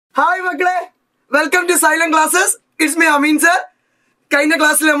Hi, Makle. Welcome to Xylem classes. It's me, Amin sir. കഴിഞ്ഞ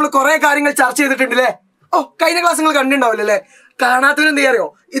ക്ലാസ്സിൽ നമ്മൾ കുറേ കാര്യങ്ങൾ ചർച്ച ചെയ്തിട്ടുണ്ടല്ലേ? കഴിഞ്ഞ ക്ലാസ് നിങ്ങൾ കണ്ടിട്ടുണ്ടാവില്ലല്ലേ? കാണാത്തവർ എന്ത് ചെയ്യാറിയോ?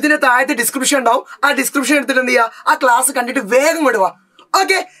 ഇതിന്റെ താഴത്തെ ഡിസ്ക്രിപ്ഷൻ ഉണ്ടാവും. ആ ഡിസ്ക്രിപ്ഷൻ എടുത്തിട്ട് എന്ത് ചെയ്യുക? ആ ക്ലാസ് കണ്ടിട്ട് വേഗം വിടുക.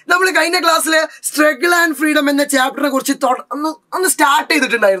 ഓക്കെ, നമ്മൾ കഴിഞ്ഞ ക്ലാസ്സിൽ സ്ട്രഗിൾ ആൻഡ് ഫ്രീഡം എന്ന ചാപ്റ്ററിനെ കുറിച്ച് ഒന്ന് സ്റ്റാർട്ട്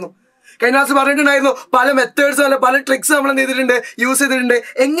ചെയ്തിട്ടുണ്ടായിരുന്നു. കഴിഞ്ഞ ക്ലാസ് പറഞ്ഞിട്ടുണ്ടായിരുന്നു പല മെത്തേഡ്സും അല്ല പല ട്രിക്സ് നമ്മൾ എന്ത് ചെയ്തിട്ടുണ്ട്, യൂസ് ചെയ്തിട്ടുണ്ട്.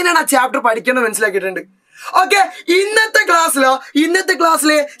 എങ്ങനെയാണ് ആ ചാപ്റ്റർ പഠിക്കേണ്ടത് മനസ്സിലാക്കിയിട്ടുണ്ട്. ഓക്കെ, ഇന്നത്തെ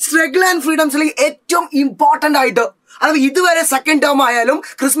ക്ലാസ്സിലെ സ്ട്രഗിൾ ആൻഡ് ഫ്രീഡംസിൽ ഏറ്റവും ഇമ്പോർട്ടന്റ് ആയിട്ട്, അതായത് ഇതുവരെ സെക്കൻഡ് ടേം ആയാലും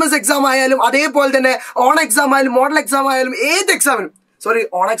ക്രിസ്മസ് എക്സാം ആയാലും അതേപോലെ തന്നെ ഓൺ എക്സാം ആയാലും മോഡൽ എക്സാം ആയാലും ഏത് എക്സാമിനും, സോറി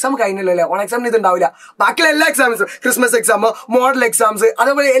ഓൺ എക്സാം കഴിഞ്ഞില്ലല്ലേ, ഓൺ എക്സാമിന് ഇത് ഉണ്ടാവില്ല, ബാക്കിയുള്ള എല്ലാ എക്സാംസും ക്രിസ്മസ് എക്സാം, മോഡൽ എക്സാംസ്,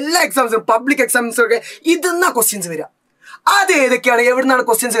 അതേപോലെ എല്ലാ എക്സാംസും പബ്ലിക് എക്സാംസും ഒക്കെ ഇതെന്നാ ക്വസ്റ്റ്യൻസ് വരിക. അത് ഏതൊക്കെയാണ്, എവിടുന്നാണ്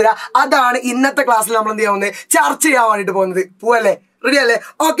ക്വസ്റ്റ്യൻസ് വരിക, അതാണ് ഇന്നത്തെ ക്ലാസ്സിൽ നമ്മൾ എന്ത് ചെയ്യാൻ പോകുന്നത്, ചർച്ച ചെയ്യാൻ വേണ്ടിട്ട് പോകുന്നത്. പോവല്ലേ? റെഡി അല്ലേ?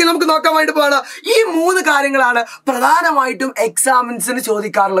 ഓക്കെ, നമുക്ക് നോക്കാൻ വേണ്ടി പോവാണ്. ഈ 3 കാര്യങ്ങളാണ് പ്രധാനമായിട്ടും എക്സാമിൻസിന്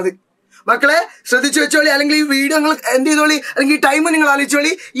ചോദിക്കാറുള്ളത്. മക്കളെ ശ്രദ്ധിച്ചു വെച്ചോളി, അല്ലെങ്കിൽ ഈ വീഡിയോ നിങ്ങൾ എന്ത് ചെയ്തോളി, അല്ലെങ്കിൽ ഈ ടൈം നിങ്ങൾ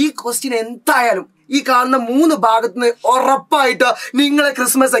ആലോചിച്ചോളി. ഈ ക്വസ്റ്റ്യൻ എന്തായാലും ഈ കാണുന്ന 3 ഭാഗത്തുനിന്ന് ഉറപ്പായിട്ട് നിങ്ങളെ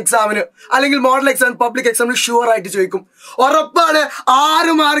ക്രിസ്മസ് എക്സാമിന് അല്ലെങ്കിൽ മോഡൽ എക്സാം പബ്ലിക് എക്സാമിന് ഷുവർ ആയിട്ട് ചോദിക്കും. ഉറപ്പാണ്.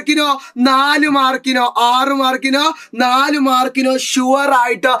 6 മാർക്കിനോ 4 മാർക്കിനോ 6 മാർക്കിനോ 4 മാർക്കിനോ ഷുവർ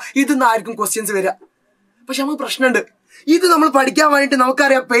ആയിട്ട് ഇതിന്നായിരിക്കും ക്വസ്റ്റ്യൻസ് വരിക. പക്ഷെ നമുക്ക് പ്രശ്നമുണ്ട്. ഇത് നമ്മൾ പഠിക്കാൻ വേണ്ടിയിട്ട്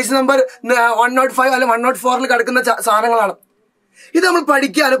നമുക്കറിയാം പേജ് നമ്പർ 105 അല്ലെങ്കിൽ 104 കിടക്കുന്ന സാധനങ്ങളാണ്. ഇത് നമ്മൾ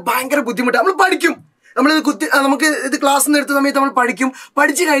പഠിക്കാൻ ഭയങ്കര ബുദ്ധിമുട്ടാണ്. നമ്മൾ പഠിക്കും, നമുക്ക് ഇത് ക്ലാസ് നിന്ന് എടുത്ത സമയത്ത് നമ്മൾ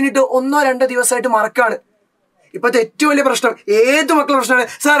പഠിച്ചു കഴിഞ്ഞിട്ട് 1-2 ദിവസമായിട്ട് മറക്കാണ്. ഇപ്പോഴത്തെ ഏറ്റവും വലിയ പ്രശ്നം, ഏത് മക്കളുടെ പ്രശ്നമാണ്,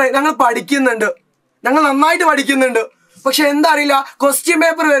 സാറേ ഞങ്ങൾ പഠിക്കുന്നുണ്ട്, ഞങ്ങൾ നന്നായിട്ട് പഠിക്കുന്നുണ്ട്, പക്ഷെ എന്താ അറിയില്ല, ക്വസ്റ്റ്യൻ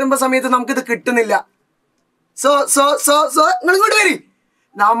പേപ്പർ വരുമ്പോ സമയത്ത് നമുക്കിത് കിട്ടുന്നില്ല. സോ നിങ്ങൾ ഇങ്ങോട്ട് വരി.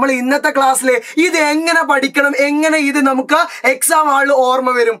 നമ്മൾ ഇന്നത്തെ ക്ലാസ്സിലെ ഇത് എങ്ങനെ പഠിക്കണം, എങ്ങനെ ഇത് നമുക്ക് എക്സാം ആളിൽ ഓർമ്മ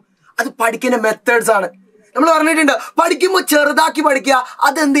വരും, അത് പഠിക്കുന്ന മെത്തേഡ്സ് ആണ്. നമ്മൾ പറഞ്ഞിട്ടുണ്ട്, പഠിക്കുമ്പോൾ ചെറുതാക്കി പഠിക്കുക,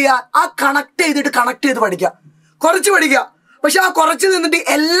 അതെന്ത് ചെയ്യുക, ആ കണക്ട് ചെയ്ത് പഠിക്കുക, കുറച്ച് പഠിക്കുക, പക്ഷെ ആ കുറച്ച് നിന്നിട്ട്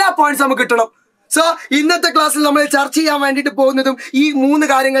എല്ലാ പോയിന്റ്സ് നമുക്ക് കിട്ടണം. സോ ഇന്നത്തെ ക്ലാസ്സിൽ നമ്മൾ ചർച്ച ചെയ്യാൻ വേണ്ടിയിട്ട് പോകുന്നതും ഈ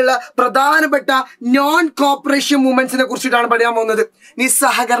 3 കാര്യങ്ങളിലെ പ്രധാനപ്പെട്ട നോൺ കോപ്പറേഷൻ മൂവ്മെന്റ്സിനെ കുറിച്ചിട്ടാണ് പഠിക്കാൻ പോകുന്നത്.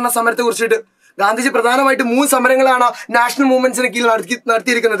 നിസ്സഹകരണ സമരത്തെ കുറിച്ചിട്ട്. ഗാന്ധിജി പ്രധാനമായിട്ട് 3 സമരങ്ങളാണ് നാഷണൽ മൂവ്മെന്റ്സിന് കീഴിൽ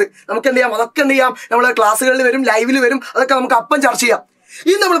നടത്തിയിരിക്കുന്നത്. നമുക്ക് എന്ത് ചെയ്യാം, അതൊക്കെ എന്ത് ചെയ്യാം, നമ്മളെ ക്ലാസ്സുകളിൽ വരും, ലൈവിൽ വരും, അതൊക്കെ നമുക്ക് അപ്പം ചർച്ച ചെയ്യാം.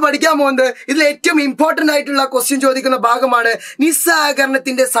 ഇത് നമ്മൾ പഠിക്കാൻ പോകുന്നത് ഇതിൽ ഏറ്റവും ഇമ്പോർട്ടന്റ് ആയിട്ടുള്ള ക്വസ്റ്റ്യൻ ചോദിക്കുന്ന ഭാഗമാണ്.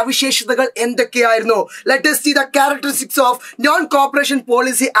 നിസ്സഹകരണത്തിന്റെ സവിശേഷതകൾ എന്തൊക്കെയായിരുന്നു? Let us see the characteristics of non cooperation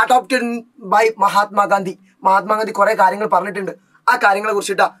policy adopted by Mahatma Gandhi. Mahatma Gandhi കുറെ കാര്യങ്ങൾ പറഞ്ഞിട്ടുണ്ട്. ആ കാര്യങ്ങളെ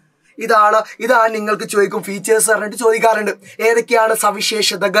കുറിച്ചിട്ടാ ഇതാണ് നിങ്ങൾക്ക് ചോദിക്കും, ഫീച്ചേഴ്സ് പറഞ്ഞിട്ട് ചോദിക്കാറുണ്ട്. ഏതൊക്കെയാണ്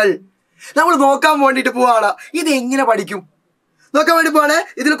സവിശേഷതകൾ നമ്മൾ നോക്കാൻ വേണ്ടിട്ട് പോവാണ്. ഇത് എങ്ങനെ പഠിക്കും നോക്കാൻ വേണ്ടി പോവാണ്.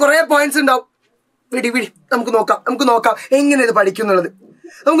 ഇതിൽ കുറെ പോയിന്റ്സ് ഉണ്ടാവും. വിടി നമുക്ക് നോക്കാം എങ്ങനെ ഇത് പഠിക്കും എന്നുള്ളത്.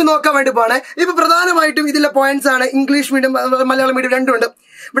 നമുക്ക് നോക്കാൻ വേണ്ടി പോവാണ്. ഇപ്പൊ പ്രധാനമായിട്ടും ഇതിലെ പോയിന്റ്സ് ആണ്. ഇംഗ്ലീഷ് മീഡിയം മലയാളം മീഡിയം രണ്ടും ഉണ്ട്.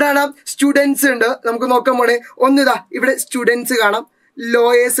 ഇവിടെ ആണ് സ്റ്റുഡൻസ് ഉണ്ട്. നമുക്ക് നോക്കാൻ പോണേ. ഒന്നിതാ ഇവിടെ സ്റ്റുഡൻസ് കാണാം,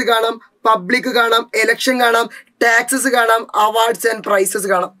 ലോയേഴ്സ് കാണാം, പബ്ലിക് കാണാം, എലക്ഷൻ കാണാം, ടാക്സസ് കാണാം, അവാർഡ്സ് ആൻഡ് പ്രൈസസ്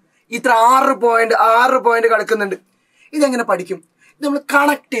കാണാം. ഇത്ര 6 പോയിന്റ് കളിക്കുന്നുണ്ട്. ഇതെങ്ങനെ പഠിക്കും? ഇത് നമ്മൾ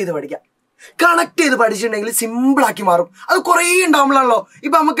കണക്ട് ചെയ്ത് പഠിക്കാം. കണക്ട് ചെയ്ത് പഠിച്ചിട്ടുണ്ടെങ്കിൽ സിമ്പിൾ ആക്കി മാറും. അത് കുറേ ഉണ്ടാവുമ്പോഴാണല്ലോ.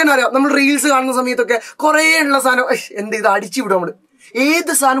 ഇപ്പൊ നമുക്ക് തന്നെ അറിയാം, നമ്മൾ റീൽസ് കാണുന്ന സമയത്തൊക്കെ കുറേ ഉള്ള സാധനം എന്ത് ചെയ്ത് അടിച്ചു വിടും. നമ്മള്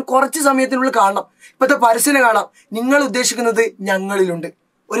ഏത് സാധനം കുറച്ച് സമയത്തിനുള്ളിൽ കാണണം. ഇപ്പോഴത്തെ പരസ്യം കാണാം. നിങ്ങൾ ഉദ്ദേശിക്കുന്നത് ഞങ്ങളിലുണ്ട്.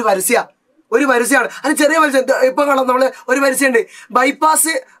 ഒരു പരസ്യമാണ്. അത് ചെറിയ പരസ്യം. ഇപ്പൊ കാണാം, നമ്മള് ഒരു പരസ്യമുണ്ട്,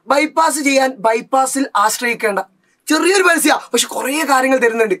 ബൈപ്പാസ് ചെയ്യാൻ ബൈപ്പാസിൽ ആശ്രയിക്കേണ്ട. ചെറിയൊരു പരസ്യ, പക്ഷെ കുറെ കാര്യങ്ങൾ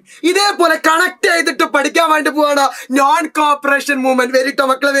തരുന്നുണ്ട്. ഇതേപോലെ കണക്ട് ചെയ്തിട്ട് പഠിക്കാൻ വേണ്ടി പോവാണ് നോൺ കോപ്പറേഷൻ മൂവ്മെന്റ്. വെരിട്ടോ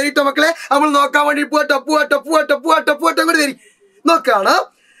മക്കളെ നമ്മൾ നോക്കാൻ വേണ്ടി പോവാട്ടോ വരി നോക്കാണ്.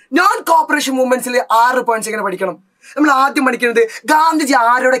 നോൺ കോപ്പറേഷൻ മൂവ്മെന്റ്സിൽ 6 പോയിന്റ്സ് എങ്ങനെ പഠിക്കണം. നമ്മൾ ആദ്യം പഠിക്കുന്നത് ഗാന്ധിജി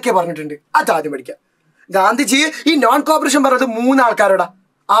ആരോടൊക്കെ പറഞ്ഞിട്ടുണ്ട്, അത് ആദ്യം പഠിക്കാം. ഗാന്ധിജി ഈ നോൺ കോപ്പറേഷൻ പറഞ്ഞത് 3 ആൾക്കാരോടാ.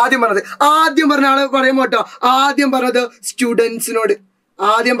 ആദ്യം പറഞ്ഞ ആള് പറയുമ്പോ കേട്ടോ, ആദ്യം പറഞ്ഞത് സ്റ്റുഡൻസിനോട്.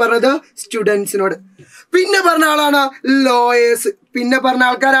 പിന്നെ പറഞ്ഞ ആളാണ് ലോയേഴ്സ്. പിന്നെ പറഞ്ഞ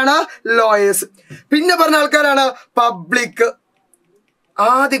ആൾക്കാരാണ് പബ്ലിക്.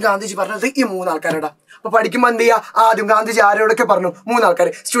 ആദ്യം ഗാന്ധിജി പറഞ്ഞത് ഈ 3 ആൾക്കാരോടാ. അപ്പൊ പഠിക്കുമ്പോ എന്ത് ചെയ്യാ, ആദ്യം ഗാന്ധിജി ആരോടൊക്കെ പറഞ്ഞു? 3 ആൾക്കാർ.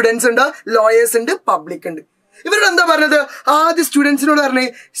 സ്റ്റുഡൻസ് ഉണ്ട്, ലോയേഴ്സ് ഉണ്ട്, പബ്ലിക് ഉണ്ട്. ഇവരോട് എന്താ പറഞ്ഞത്? ആദ്യം സ്റ്റുഡൻസിനോട്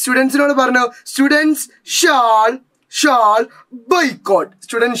പറഞ്ഞു സ്റ്റുഡൻസ് ഷാൾ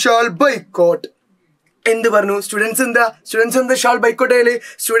ബൈക്കോട്ട്. എന്ത് പറഞ്ഞു? സ്റ്റുഡൻസ് എന്താ ഷാൾ ബൈക്കോട്ട് ചെയ്യല്?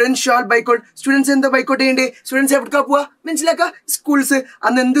 സ്റ്റുഡൻസ് എന്താ ബൈക്കോട്ട് ചെയ്യണ്ടേ? സ്റ്റുഡൻസ് എവിടേക്കാ പോവാ? മനസ്സിലാക്ക, സ്കൂൾസ്.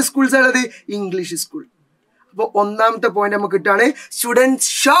 അന്ന് എന്ത് സ്കൂൾസ് ഉള്ളത്? English school. അപ്പൊ 1ാമത്തെ പോയിന്റ് നമുക്ക് കിട്ടാണ് students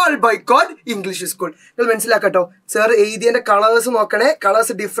shawl boycott English school. നിങ്ങൾ മനസ്സിലാക്കട്ടോ. സാർ എഴുതിയതിന്റെ കളേഴ്സ് നോക്കണേ.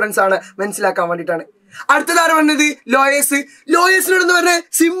 കളേഴ്സ് ഡിഫറൻസ് ആണ്, മനസ്സിലാക്കാൻ വേണ്ടിയിട്ടാണ്. അടുത്തതാണ് പറഞ്ഞത് ലോയേഴ്സ്. ലോയേഴ്സിനോട് എന്ന് പറഞ്ഞ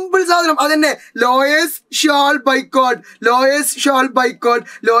സിമ്പിൾ സാധനം അതന്നെ. Lawyers shawl boycott, lawyers shawl boycott,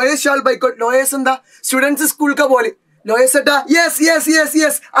 lawyers shawl boycott. Lawyers എന്താ? സ്റ്റുഡൻസ് സ്കൂൾക്ക പോലെ ലോയേഴ്സ് ഏട്ടാ. യെസ് യെസ് യെസ്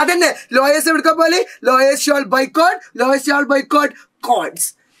യെസ് അതന്നെ. ലോയേഴ്സ് എവിടുക്ക പോലെ? Lawyers shawl boycott, lawyers shawl boycott quotes.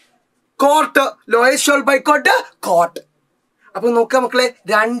 Court, lawyers shawl boycott court. അപ്പൊ നോക്കുക മക്കളെ,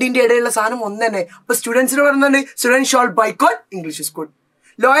 രണ്ടിന്റെ ഇടയിലുള്ള സാധനം ഒന്ന് തന്നെ. അപ്പൊ സ്റ്റുഡൻസിന് പറയുന്നത് students shawl boycott English school.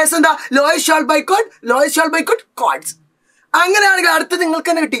 Lawyers എന്താ? Lawyers shawl boycott, lawyers shawl boycott quotes. അങ്ങനെയാണെങ്കിൽ അടുത്ത് നിങ്ങൾക്ക്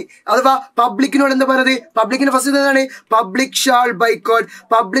തന്നെ കിട്ടി. അഥവാ പബ്ലിക്കിനോട് എന്താ പറയുന്നത്? പബ്ലിക്കിന് ഫസ്റ്റ് എന്താണ്? Public shawl boycott,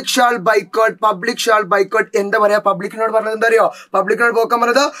 public shawl boycott, public shawl boycott. എന്താ പറയാ പബ്ലിക്കിനോട് പറഞ്ഞത്? എന്താ അറിയോ പബ്ലിക്കിനോട് പോക്കാൻ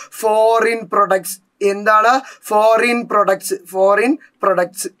പറഞ്ഞത്? Foreign products. എന്താണ്? Foreign products, foreign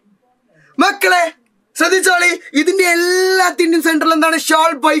products. മക്കളെ ശ്രദ്ധിച്ചോളി, ഇതിന്റെ എല്ലാത്തിന്റെയും സെന്ററിൽ എന്താണ്?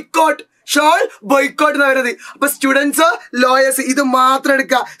 ഷാൾ ബൈക്കോട്ട്, ഷാൾ ബോയ്ക്കോട്ട് എന്ന് പറയുന്നത്. അപ്പൊ സ്റ്റുഡൻസ് ലോയേഴ്സ് ഇത് മാത്രം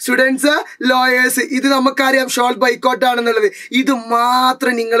എടുക്കുക. സ്റ്റുഡൻസ് ലോയേഴ്സ് ഇത് നമുക്കറിയാം ഷാൾ ബോയ്ക്കോട്ട് ആണെന്നുള്ളത്. ഇത്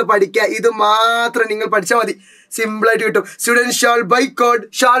മാത്രം നിങ്ങൾ പഠിക്കുക, ഇത് മാത്രം നിങ്ങൾ പഠിച്ചാൽ മതി. സിമ്പിൾ ആയിട്ട് കിട്ടും. Students shawl boycott,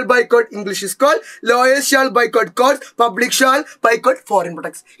 shawl boycott English school, lawyers shawl boycott quotes, public shawl boycott foreign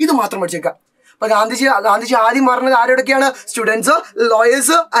products. ഇത് മാത്രം പഠിച്ചേക്കാം. അപ്പൊ ഗാന്ധിജി ആദ്യം പറഞ്ഞത് ആരോടൊക്കെയാണ്? Students,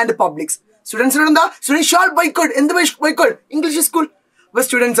 lawyers and public's. സ്റ്റുഡൻസിനോട് എന്താ? Students shawl boycott. എന്ത് boycott? English school.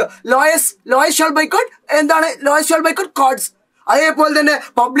 Students lawyers shawl boycott എന്താണ്? Lawyers shawl boycott quotes. അതേപോലെ തന്നെ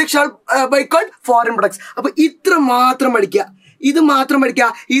public shawl boycott foreign products. അപ്പൊ ഇത്ര മാത്രം പഠിക്കുക, ഇത് മാത്രം പഠിക്കുക.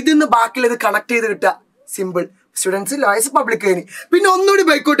 ഇതിന്ന് ബാക്കിയുള്ളത് കണക്ട് ചെയ്ത് കിട്ടുക. സിമ്പിൾ. സ്റ്റുഡൻസ്, ലോയേഴ്സ്, പബ്ലിക് കഴിഞ്ഞ് പിന്നെ ഒന്നുകൂടി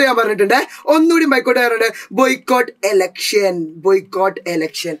ബൈക്കോട്ട് ചെയ്യാൻ പറഞ്ഞിട്ടുണ്ട്. ഒന്നുകൂടി ബൈക്കോട്ട് ചെയ്യാറുണ്ട്. Boycott election, boycott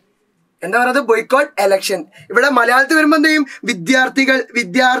election. എന്താ പറയുന്നത്? Boycott election. ഇവിടെ മലയാളത്തിൽ വരുമ്പോൾ എന്ത് ചെയ്യും?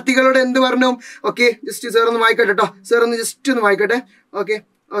 വിദ്യാർത്ഥികളോട് എന്ത് പറഞ്ഞു? ഓക്കെ, ജസ്റ്റ് സാർ ഒന്ന് വായിക്കട്ടെ കേട്ടോ. സാർ ഒന്ന് ജസ്റ്റ് ഒന്ന് വായിക്കട്ടെ. ഓക്കെ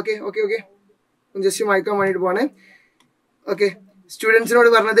ഓക്കെ ഓക്കെ ഓക്കെ ഒന്ന് ജസ്റ്റ് വായിക്കാൻ വേണ്ടിയിട്ട് പോവാണ്. ഓക്കെ, സ്റ്റുഡൻസിനോട്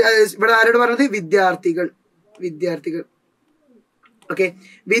പറഞ്ഞത്, ഇവിടെ ആരോട് പറഞ്ഞത്? വിദ്യാർത്ഥികൾ. ഓക്കെ,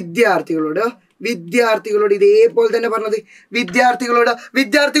 വിദ്യാർത്ഥികളോട് ഇതേപോലെ തന്നെ പറഞ്ഞത്. വിദ്യാർത്ഥികളോട്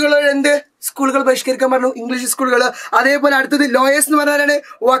എന്ത്? സ്കൂളുകൾ ബഹിഷ്കരിക്കാൻ പറഞ്ഞു, ഇംഗ്ലീഷ് സ്കൂളുകൾ. അതേപോലെ അടുത്തത് ലോയേഴ്സ് എന്ന് പറഞ്ഞാലാണ്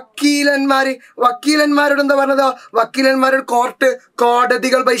വക്കീലന്മാരോട് എന്താ പറഞ്ഞത്? വക്കീലന്മാരോട്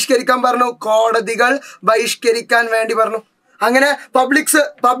കോടതികൾ ബഹിഷ്കരിക്കാൻ പറഞ്ഞു, കോടതികൾ ബഹിഷ്കരിക്കാൻ വേണ്ടി പറഞ്ഞു. അങ്ങനെ പബ്ലിക്സ്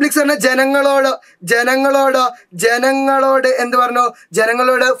പറഞ്ഞ ജനങ്ങളോട് എന്ത് പറഞ്ഞു?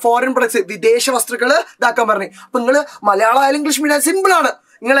 ജനങ്ങളോട് ഫോറിൻ പ്രൊഡക്ട്സ്, വിദേശ വസ്തുക്കൾ ഇതാക്കാൻ പറഞ്ഞു. അപ്പൊ നിങ്ങൾ മലയാളം ആയാലും ഇംഗ്ലീഷ് മീഡിയം സിമ്പിൾ ആണ്.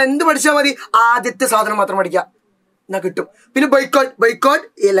 നിങ്ങൾ എന്ത് പഠിച്ചാൽ മതി? ആദ്യത്തെ സാധനം മാത്രം പഠിക്കുക, എന്നാ കിട്ടും. പിന്നെ ബോയ്ക്കോട്ട്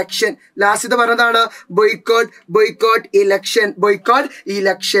ഇലക്ഷൻ. ലാസ്റ്റ് പറഞ്ഞതാണ് ബോയ്ക്കോട്ട്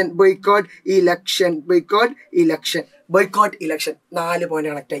ഇലക്ഷൻ. 4 പോയിന്റ്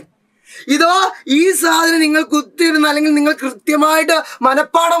കണക്ട് ആയി. ഇതോ ഈ സാധനം നിങ്ങൾ കുത്തിയിരുന്ന അല്ലെങ്കിൽ നിങ്ങൾ കൃത്യമായിട്ട്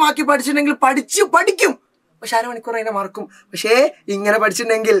മനഃപ്പാഠമാക്കി പഠിച്ചിട്ടുണ്ടെങ്കിൽ പഠിക്കും. പക്ഷെ 1/2 മണിക്കൂർ അതിനെ മറക്കും. പക്ഷേ ഇങ്ങനെ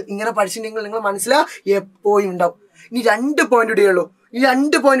പഠിച്ചിട്ടുണ്ടെങ്കിൽ നിങ്ങൾ മനസ്സിലാ എപ്പോഴും ഉണ്ടാവും. ഇനി 2 പോയിന്റ് കൂടിയേ ഉള്ളൂ.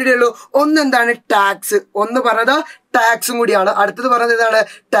 ഒന്ന് എന്താണ്? ടാക്സ്. ഒന്ന് പറഞ്ഞത് ടാക്സും കൂടിയാണ്. അടുത്തത് പറഞ്ഞത് ഇതാണ്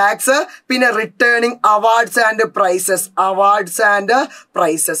ടാക്സ്. പിന്നെ റിട്ടേണിങ് അവാർഡ്സ് ആൻഡ്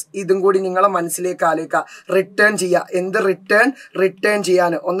പ്രൈസസ്. ഇതും കൂടി നിങ്ങളെ മനസ്സിലേക്ക് ആലോചിക്കുക. റിട്ടേൺ ചെയ്യുക. എന്ത് റിട്ടേൺ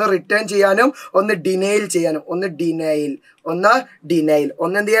ചെയ്യാനും, ഒന്ന് റിട്ടേൺ ചെയ്യാനും, ഒന്ന് ഡിനൈൽ ചെയ്യാനും. ഒന്ന് എന്ത്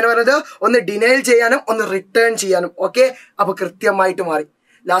ചെയ്യാനും പറഞ്ഞത്? ഒന്ന് ഡിനൈൽ ചെയ്യാനും, ഒന്ന് റിട്ടേൺ ചെയ്യാനും. ഓക്കെ, അപ്പൊ കൃത്യമായിട്ട് മാറി.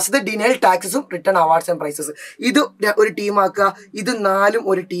 Last denial ടാക്സസും return awards and prices. ഇത് ഒരു ടീമാക്കുക, ഇത് 4ഉം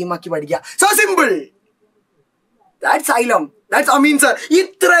ഒരു ടീമാക്കി പഠിക്കുക. So simple. That's Xylem, that's Ameen sir.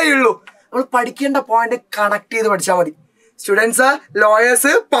 ഇത്രയേ ഉള്ളൂ. നമ്മൾ പഠിക്കേണ്ട പോയിന്റ് കണക്ട് ചെയ്ത് പഠിച്ചാൽ മതി. സ്റ്റുഡൻസ്,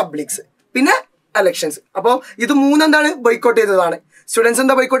 ലോയേഴ്സ്, പബ്ലിക്സ്, പിന്നെ എലക്ഷൻസ്. അപ്പോൾ ഇത് 3 എന്താണ്? ബോയ്ക്കോട്ട് ചെയ്തതാണ്. സ്റ്റുഡൻസ്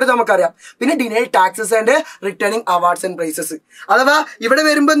എന്താ ബോയ്ക്കോട്ട് നമുക്കറിയാം. പിന്നെ denial taxes and returning awards and prices. അഥവാ ഇവിടെ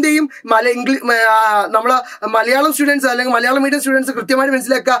വരുമ്പോൾ എന്ത് ചെയ്യും? നമ്മളെ മലയാളം സ്റ്റുഡൻസ് അല്ലെങ്കിൽ മലയാളം മീഡിയം സ്റ്റുഡൻസ് കൃത്യമായിട്ട്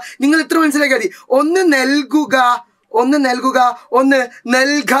മനസ്സിലാക്കുക. നിങ്ങൾ ഇത്ര മനസ്സിലാക്കിയാൽ മതി. ഒന്ന് നൽകുക, ഒന്ന്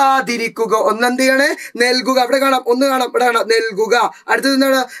നൽകാതിരിക്കുക. എന്ത് ചെയ്യാണ്? നൽകുക. ഇവിടെ കാണാം, ഇവിടെ കാണാം നൽകുക. അടുത്തത്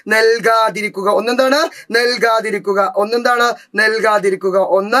എന്താണ്? നൽകാതിരിക്കുക. ഒന്നെന്താണ്?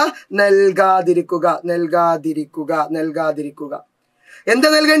 നൽകാതിരിക്കുക. എന്താ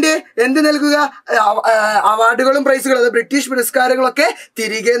നൽകേണ്ടേ? എന്ത് നൽകുക? അവാർഡുകളും പ്രൈസുകളും, അത് ബ്രിട്ടീഷ് പുരസ്കാരങ്ങളൊക്കെ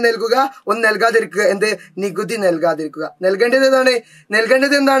തിരികെ നൽകുക. ഒന്ന് നൽകാതിരിക്കുക. എന്ത്? നികുതി നൽകാതിരിക്കുക. നൽകേണ്ടത്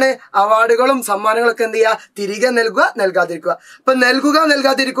എന്താണ്? അവാർഡുകളും സമ്മാനങ്ങളൊക്കെ എന്ത് ചെയ്യുക? തിരികെ നൽകാതിരിക്കുക. അപ്പൊ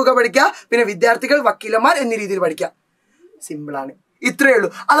നൽകാതിരിക്കുക പഠിക്കുക. പിന്നെ വിദ്യാർത്ഥികൾ, വക്കീലന്മാർ എന്നീ രീതിയിൽ പഠിക്കുക. സിമ്പിളാണ്. ഇത്രയേ ഉള്ളൂ.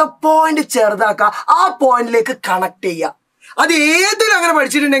 അത് പോയിന്റ് ചെറുതാക്കുക, ആ പോയിന്റിലേക്ക് കണക്ട് ചെയ്യുക. അത് ഏതിലും അങ്ങനെ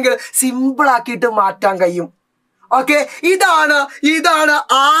പഠിച്ചിട്ടുണ്ടെങ്കിൽ സിമ്പിൾ ആക്കിയിട്ട് മാറ്റാൻ കഴിയും. ഓക്കെ, ഇതാണ്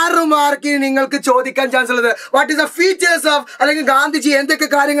 6 മാർക്കിന് നിങ്ങൾക്ക് ചോദിക്കാൻ ചാൻസ് ഉള്ളത്. What is the features of, അല്ലെങ്കിൽ ഗാന്ധിജി എന്തൊക്കെ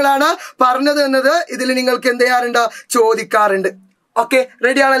കാര്യങ്ങളാണ് പറഞ്ഞത് എന്നത് ഇതിൽ നിങ്ങൾക്ക് എന്ത് ചെയ്യാറുണ്ട്? ചോദിക്കാറുണ്ട്. Okay,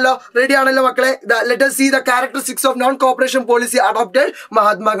 ready ആണല്ലോ മക്കളെ. Let us see the characteristics of non-cooperation policy adopted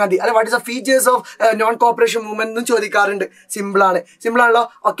Mahatma Gandhi. അല്ല, what is the features of non-cooperation movement എന്നും ചോദിക്കാറുണ്ട്. സിമ്പിൾ ആണല്ലോ.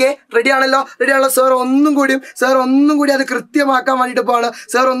 ഓക്കെ, റെഡി ആണല്ലോ. സാർ ഒന്നും കൂടി അത് കൃത്യമാക്കാൻ വേണ്ടിട്ട് പോവാണ്.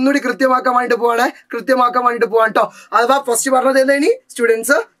 സാർ ഒന്നുകൂടി കൃത്യമാക്കാൻ വേണ്ടിട്ട് പോവാണ് കേട്ടോ. അഥവാ ഫസ്റ്റ് പറഞ്ഞത് എന്താണ്?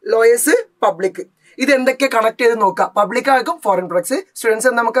 Students, lawyers, public. ഇത് എന്തൊക്കെ കണക്ട് ചെയ്ത് നോക്കാം. പബ്ലിക് ആർക്കും ഫോറിൻ പ്രൊഡക്ട്സ്, സ്റ്റുഡൻസ്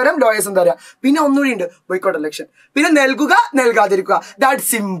നമുക്കറിയാം, ലോയേഴ്സ് എന്താ പറയാ. പിന്നെ ഒന്നുകൂടി ഉണ്ട്, ബോയ്ക്കോട്ട് ഇലക്ഷൻ. പിന്നെ നൽകുക, നൽകാതിരിക്കുക. That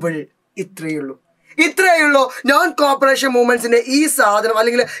simple. ഇത്രയേ ഉള്ളൂ നോൺ കോപ്പറേഷൻ മൂവ്മെന്റ്സിന്റെ ഈ സാധനം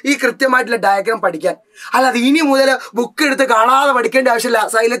അല്ലെങ്കിൽ ഈ കൃത്യമായിട്ടുള്ള ഡയഗ്രാം പഠിക്കാൻ. അല്ലാതെ ഇനി മുതൽ ബുക്ക് എടുത്ത് കാണാതെ പഠിക്കേണ്ട ആവശ്യമില്ല.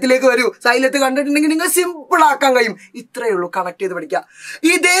 സൈലത്തിലേക്ക് വരൂ. സൈലത്ത് കണ്ടിട്ടുണ്ടെങ്കിൽ നിങ്ങൾ സിമ്പിൾ ആക്കാൻ കഴിയും. ഇത്രയേ ഉള്ളൂ, കണക്ട് ചെയ്ത് പഠിക്കുക.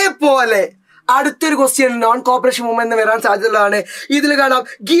 ഇതേപോലെ അടുത്തൊരു ക്വസ്റ്റ്യൻ നോൺ കോപ്പറേഷൻ മൂവ്മെന്റ് വരാൻ സാധ്യതയുള്ളതാണ്. ഇതിൽ കാണാം,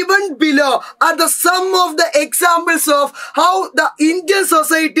 given below are the sum of the examples of how the Indian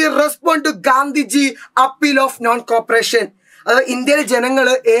society respond to Gandhiji appeal of non corporation. അതായത് ഇന്ത്യയിലെ ജനങ്ങൾ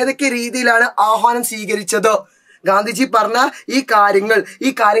ഏതൊക്കെ രീതിയിലാണ് ആഹ്വാനം സ്വീകരിച്ചത്. ഗാന്ധിജി പറഞ്ഞ ഈ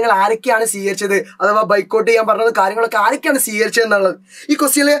കാര്യങ്ങൾ ആരൊക്കെയാണ് സ്വീകരിച്ചത്, അഥവാ ബൈക്കോട്ട് ചെയ്യാൻ പറഞ്ഞത് കാര്യങ്ങളൊക്കെ ആരൊക്കെയാണ് സ്വീകരിച്ചത് എന്നുള്ളത് ഈ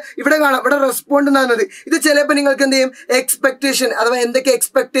ക്വസ്റ്റ്യനിൽ ഇവിടെ കാണാം. ഇവിടെ റെസ്പോണ്ട് എന്നാകുന്നത് ഇത് ചിലപ്പോൾ നിങ്ങൾക്ക് എന്ത് ചെയ്യും, എക്സ്പെക്ടേഷൻ അഥവാ എന്തൊക്കെ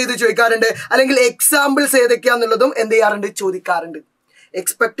എക്സ്പെക്ട് ചെയ്ത് ചോദിക്കാറുണ്ട്, അല്ലെങ്കിൽ എക്സാമ്പിൾസ് ഏതൊക്കെയാന്നുള്ളതും എന്ത് ചെയ്യാറുണ്ട്, ചോദിക്കാറുണ്ട്.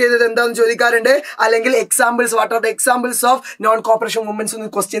 എക്സ്പെക്ട് ചെയ്തത് എന്താണെന്ന് ചോദിക്കാറുണ്ട്, അല്ലെങ്കിൽ examples, what are the examples of non corporation movements എന്ന്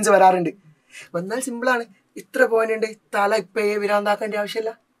ക്വസ്റ്റ്യൻസ് വരാറുണ്ട്. വന്നാൽ സിമ്പിളാണ്. ഇത്ര പോയിന്റ് ഉണ്ട്. തല ഇപ്പഴേ വിരാന്താക്കേണ്ട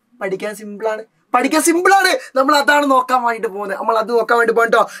ആവശ്യമില്ല. പഠിക്കാൻ സിമ്പിളാണ്. നമ്മൾ അതാണ് നോക്കാൻ വേണ്ടിട്ട് പോകുന്നത്. നമ്മൾ അത് നോക്കാൻ വേണ്ടി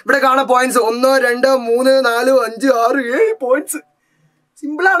പോകട്ടോ. ഇവിടെ കാണാൻ പോയിന്റ്സ് 1 2 3 4 5 6 7 പോയിന്റ്സ്.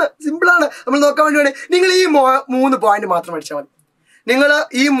 സിമ്പിളാണ്. നമ്മൾ നോക്കാൻ വേണ്ടി വേണേ നിങ്ങൾ ഈ 3 പോയിന്റ് മാത്രം പഠിച്ചാൽ മതി.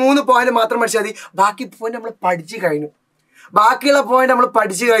 ബാക്കി പോയിന്റ് നമ്മൾ ബാക്കിയുള്ള പോയിന്റ് നമ്മൾ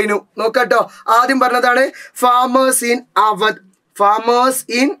പഠിച്ചു കഴിഞ്ഞു. നോക്കാട്ടോ. ആദ്യം പറഞ്ഞതാണ് ഫാമേഴ്സ്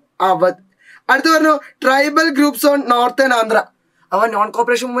ഇൻ അവധ്. അടുത്ത് പറഞ്ഞു tribal groups on northern Andhra. അവൻ നോൺ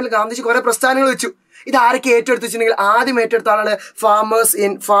കോപ്പറേഷൻ മൂവ്മെന്റിൽ ഗാന്ധിജി കുറെ പ്രസ്ഥാനങ്ങൾ വെച്ചു. ഇത് ആരൊക്കെ ഏറ്റെടുത്ത് വെച്ചിട്ടുണ്ടെങ്കിൽ ആദ്യം ഏറ്റെടുത്ത ആളാണ്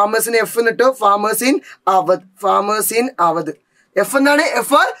ഫാമേഴ്സിന് എഫ് എന്നിട്ട് ഫാമേഴ്സ് ഇൻ അവധ്. എഫ് എന്താണ്?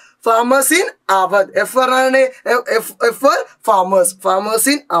 Farmers in Awadh. എഫ് പറഞ്ഞാണ് ഫാമേഴ്സ്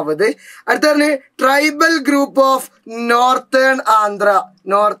ഇൻ അവധ്. അടുത്ത പറഞ്ഞ് tribal group of northern Andhra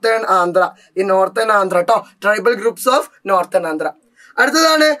കേട്ടോ. Tribal groups of northern Andhra. അടുത്ത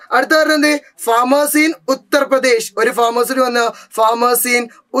പറഞ്ഞത് ഫാമേഴ്സ് ഇൻ ഉത്തർപ്രദേശ്. ഒരു ഫാമേഴ്സിന് വന്ന ഫാമേഴ്സ് ഇൻ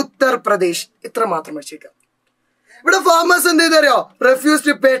ഉത്തർപ്രദേശ്. ഇത്ര മാത്രം പഠിച്ചേക്കാം. ഇവിടെ ഫാമേഴ്സ് എന്ത് ചെയ്തറിയോ? Refuse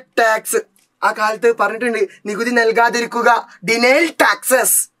to pay tax. ആ കാലത്ത് പറഞ്ഞിട്ടുണ്ട്, നികുതി നൽകാതിരിക്കുക. ഡിനൈൽ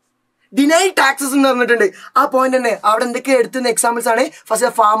ടാക്സസ് എന്ന് പറഞ്ഞിട്ടുണ്ട്. ആ പോയിന്റ് തന്നെ അവിടെ എന്തൊക്കെ എടുത്തുന്ന എക്സാമ്പിൾസ് ആണ്.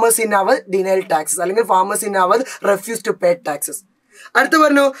 First farmers in Awadh denial taxes, അല്ലെങ്കിൽ farmers in Awadh refuse to pay taxes. അടുത്ത്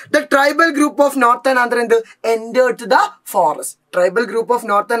പറഞ്ഞു the tribal group of northern Andhra എന്ത് entered the forest. Tribal group of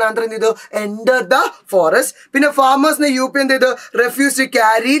northern Andhra എന്ത് ചെയ്തു? Enter the forest. പിന്നെ ഫാമേഴ്സിനെ യു പി എന്ത് ചെയ്തു? Refuse to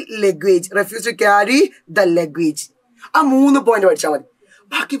carry the ലഗ്വേജ്. ആ 3 പോയിന്റ് പഠിച്ചാൽ മതി.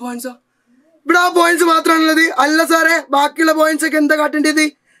 ബാക്കി പോയിന്റ്സോ? ഇവിടെ ആ പോയിന്റ്സ് മാത്രമാണുള്ളത്. അല്ല സാറേ, ബാക്കിയുള്ള പോയിന്റ്സ് ഒക്കെ എന്താ കാട്ടേണ്ടത്?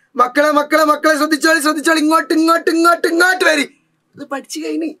 മക്കളെ ശ്രദ്ധിച്ചോളി. ഇങ്ങോട്ട് വരി. അത് പഠിച്ചു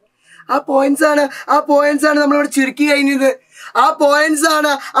കഴിഞ്ഞു. ആ പോയിന്റ്സ് ആണ് നമ്മളിവിടെ ചുരുക്കി കഴിഞ്ഞത്. ആ പോയിന്റ്സ്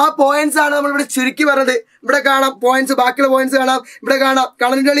ആണ് നമ്മളിവിടെ ചുരുക്കി പറഞ്ഞത്. ഇവിടെ കാണാം പോയിന്റ്സ്, ബാക്കിയുള്ള പോയിന്റ്സ് കാണാം. ഇവിടെ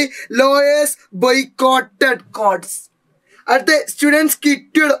കാണുന്നുണ്ടോ? Lawyers boycotted codes. അടുത്ത സ്റ്റുഡൻസ്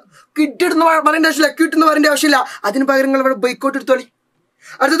ക്വിറ്റ് എന്ന് പറയേണ്ട ആവശ്യമില്ല. അതിന് പകരം നിങ്ങൾ ഇവിടെ ബോയ്ക്കോട്ട് എടുത്തോളി.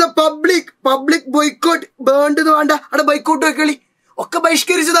 അടുത്തത് പബ്ലിക് ബോയ്ക്കോട്ട്. ബേൺഡ് എന്ന് വേണ്ട, അവിടെ ബോയ്ക്കോട്ട് വെക്കളി. ഒക്കെ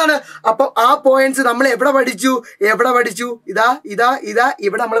ബഹിഷ്കരിച്ചതാണ്. അപ്പൊ ആ പോയിന്റ്സ് നമ്മൾ എവിടെ പഠിച്ചു? ഇതാ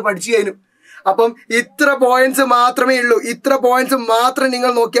ഇവിടെ നമ്മൾ പഠിച്ചു കഴിഞ്ഞു. അപ്പം ഇത്ര പോയിന്റ്സ് മാത്രമേ ഉള്ളൂ. ഇത്ര പോയിന്റ്സ് മാത്രം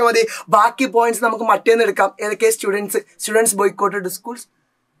നിങ്ങൾ നോക്കിയാൽ മതി. ബാക്കി പോയിന്റ്സ് നമുക്ക് മറ്റേന്ന് എടുക്കാം. ഏതൊക്കെ? Students boycotted schools,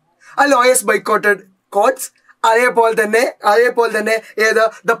 lawyers boycotted codes, അതേപോലെ തന്നെ ഏത്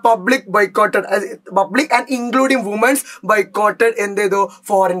the public and including women's boycotted എന്ത് ചെയ്തു?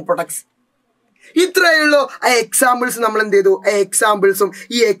 Foreign products. ഇത്രയേ ഉള്ളൂ. ആ എക്സാമ്പിൾസ് നമ്മൾ എന്ത് ചെയ്തു?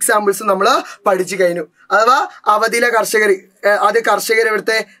 ഈ എക്സാമ്പിൾസും നമ്മൾ പഠിച്ചു കഴിഞ്ഞു. അഥവാ അവധിയിലെ കർഷകർ, അത്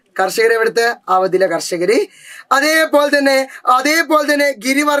കർഷകരെടുത്ത് അവധിയിലെ കർഷകര്. അതേപോലെ തന്നെ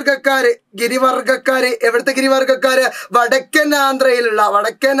ഗിരിവർഗക്കാര്. എവിടുത്തെ ഗിരിവർഗക്കാര്? വടക്കൻ ആന്ധ്രയിലുള്ള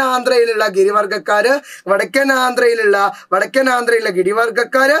ഗിരിവർഗക്കാര്, വടക്കൻ ആന്ധ്രയിലുള്ള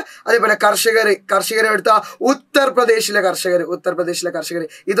ഗിരിവർഗക്കാര്. അതേപോലെ കർഷകരെടുത്ത ഉത്തർപ്രദേശിലെ കർഷകർ.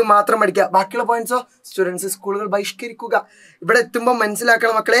 ഇത് മാത്രം പഠിക്കുക. ബാക്കിയുള്ള പോയിന്റ്സോ? സ്റ്റുഡൻസ് സ്കൂളുകൾ ബഹിഷ്കരിക്കുക. ഇവിടെ എത്തുമ്പോൾ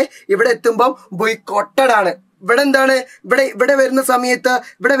മനസ്സിലാക്കണം മക്കളെ, ഇവിടെ എത്തുമ്പോൾ ബോയ്ക്കോട്ടഡ് ആണ്. ഇവിടെ എന്താണ്? ഇവിടെ വരുന്ന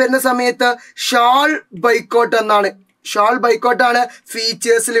സമയത്ത് ഷാൾ ബൈക്കോട്ട് എന്നാണ്.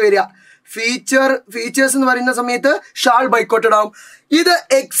 ഫീച്ചേഴ്സിൽ വരിക. ഫീച്ചേഴ്സ് എന്ന് പറയുന്ന സമയത്ത് ഷാൾ ബൈക്കോട്ടഡ് ആവും. ഇത്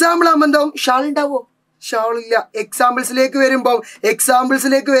എക്സാമ്പിൾ ആകുമ്പോൾ എന്താവും? ഷാൾ ഉണ്ടാവോ? ഷാളില്ല. എക്സാമ്പിൾസിലേക്ക്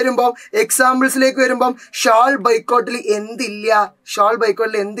വരുമ്പം ഷാൾ ബൈക്കോട്ടിൽ എന്തില്ല?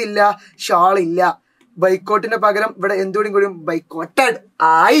 ഷാളില്ല. ബൈക്കോട്ടിന്റെ പകരം ഇവിടെ എന്തുകൂടി ബൈക്കോട്ടഡ്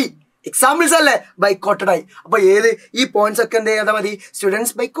ആയി. എക്സാമ്പിൾസ് അല്ലേ, ബൈക്കോട്ടഡ് ആയി. അപ്പൊ ഏത് ഈ പോയിന്റ്സ് ഒക്കെ എന്ത് ചെയ്താൽ മതി?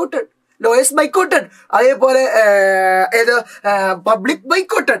 സ്റ്റുഡൻസ് ബൈക്കോട്ടഡ്, ലോയേഴ്സ് ബൈക്കോട്ടഡ്, അതേപോലെ ഏത് പബ്ലിക്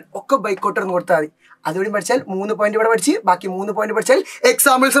ബൈക്കോട്ടഡ് ഒക്കെ ബൈക്കോട്ടഡ് എന്ന് കൊടുത്താൽ മതി. അതുകൂടി പഠിച്ചാൽ 3 പോയിന്റ് ഇവിടെ പഠിച്ച്, ബാക്കി 3 പോയിന്റ് പഠിച്ചാൽ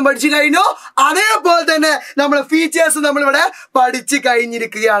എക്സാമ്പിൾസും പഠിച്ചു കഴിഞ്ഞു. അതേപോലെ തന്നെ നമ്മളെ ഫീച്ചേഴ്സ് നമ്മളിവിടെ പഠിച്ചു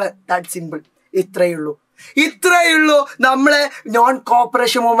കഴിഞ്ഞിരിക്കുകയാണ്. That simple. ഇത്രയേ ഉള്ളൂ. നമ്മളെ നോൺ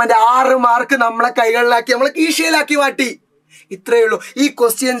കോപ്പറേഷൻ മൂവ്മെന്റ് 6 മാർക്ക് നമ്മളെ കൈകളിലാക്കി, നമ്മളെ കീശയിലാക്കി മാറ്റി. ഇത്രയേ ഉള്ളൂ. ഈ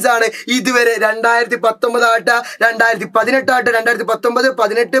ക്വസ്റ്റ്യൻസ് ആണ് ഇതുവരെ 2019 ആട്ടെ, 2018 ആട്ടെ, 2019,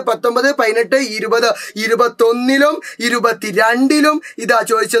 18, 19, 18, 20, 21ലും 22ലും ഇതാ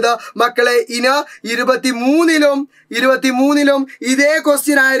ചോദിച്ചത് മക്കളെ. ഇനി 23ലും ഇതേ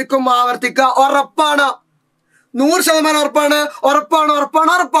ക്വസ്റ്റ്യൻ ആയിരിക്കും ആവർത്തിക്കുക. ഉറപ്പാണ്, 100%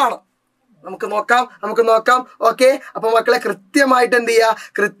 ഉറപ്പാണ്. നമുക്ക് നോക്കാം. ഓക്കെ, അപ്പൊ മക്കളെ കൃത്യമായിട്ട് എന്ത് ചെയ്യുക?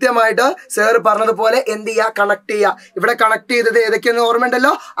 കൃത്യമായിട്ട് സാറ് പറഞ്ഞതുപോലെ എന്ത് ചെയ്യുക? കണക്ട് ചെയ്യുക. ഇവിടെ കണക്ട് ചെയ്തത് ഏതൊക്കെയെന്ന്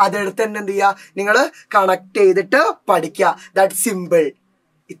ഓർമ്മയുണ്ടല്ലോ, അതെടുത്ത് തന്നെ എന്ത് ചെയ്യുക? നിങ്ങൾ കണക്ട് ചെയ്തിട്ട് പഠിക്കുക. That simple.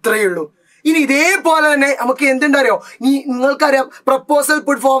 ഇത്രയേ ഉള്ളൂ. ഇനി ഇതേപോലെ തന്നെ നമുക്ക് എന്തുണ്ടറിയോ? ഇനി നിങ്ങൾക്കറിയാം പ്രപ്പോസൽ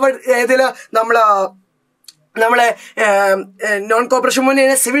പുട്ട് ഫോർവേഡ് ഏതില് നമ്മളെ നോൺ കോപ്പറേഷൻ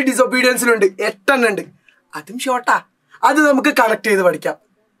മൂവ്മെന്റ് സിവിൽ ഡിസൊബീഡിയൻസിലുണ്ട് 8 എണ്ണം ഉണ്ട്. അതും ഷോർട്ടാ. അത് നമുക്ക് കണക്ട് ചെയ്ത് പഠിക്കാം.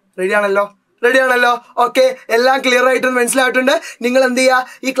 റെഡിയാണല്ലോ? ഓക്കെ, എല്ലാം ക്ലിയർ ആയിട്ട് മനസ്സിലായിട്ടുണ്ട്. നിങ്ങൾ എന്ത് ചെയ്യുക?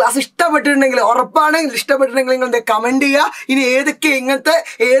 ഈ ക്ലാസ് ഇഷ്ടപ്പെട്ടിട്ടുണ്ടെങ്കിൽ നിങ്ങൾ എന്താ കമന്റ് ചെയ്യുക. ഇനി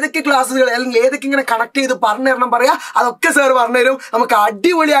ഏതൊക്കെ ക്ലാസ്സുകൾ അല്ലെങ്കിൽ ഏതൊക്കെ ഇങ്ങനെ കണക്ട് ചെയ്ത് പറഞ്ഞു തരണം പറയാ, അതൊക്കെ സാർ പറഞ്ഞുതരും. നമുക്ക്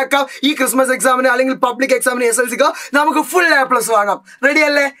അടിപൊളിയാക്കാം. ഈ ക്രിസ്മസ് എക്സാമിന് അല്ലെങ്കിൽ പബ്ലിക് എക്സാമിന് SSLCക്ക് നമുക്ക് ഫുൾ A+ വാങ്ങാം. റെഡി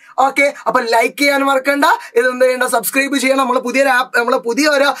അല്ലേ? ഓക്കെ, അപ്പൊ ലൈക്ക് ചെയ്യാൻ മറക്കണ്ട. ഇതെന്ത് ചെയ്യണ്ട? സബ്സ്ക്രൈബ് ചെയ്യണം. നമ്മളെ പുതിയ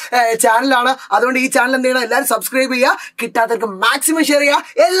ഒരു ചാനലാണ്. അതുകൊണ്ട് ഈ ചാനൽ എന്ത് ചെയ്യണം? എല്ലാവരും സബ്സ്ക്രൈബ് ചെയ്യുക. കിട്ടാത്തവർക്ക് മാക്സിമം ഷെയർ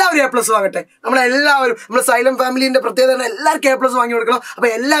ചെയ്യുക. എല്ലാവരും A+ വാങ്ങട്ടെ. നമ്മളെല്ലാവരും നമ്മുടെ സൈലം ഫാമിലിന്റെ പ്രത്യേകത എല്ലാവർക്കും A+ വാങ്ങി കൊടുക്കണം. അപ്പൊ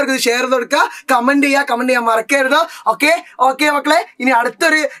എല്ലാവർക്കും ഇത് ഷെയർ ചെയ്ത് കൊടുക്കുക. കമന്റ് ചെയ്യാൻ മറക്കരുത്. ഓക്കെ മക്കളെ, ഇനി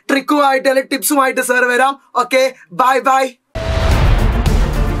അടുത്തൊരു ട്രിക്കുമായിട്ട് അല്ലെങ്കിൽ ടിപ്സുമായിട്ട് സാർ വരാം. Okay, by.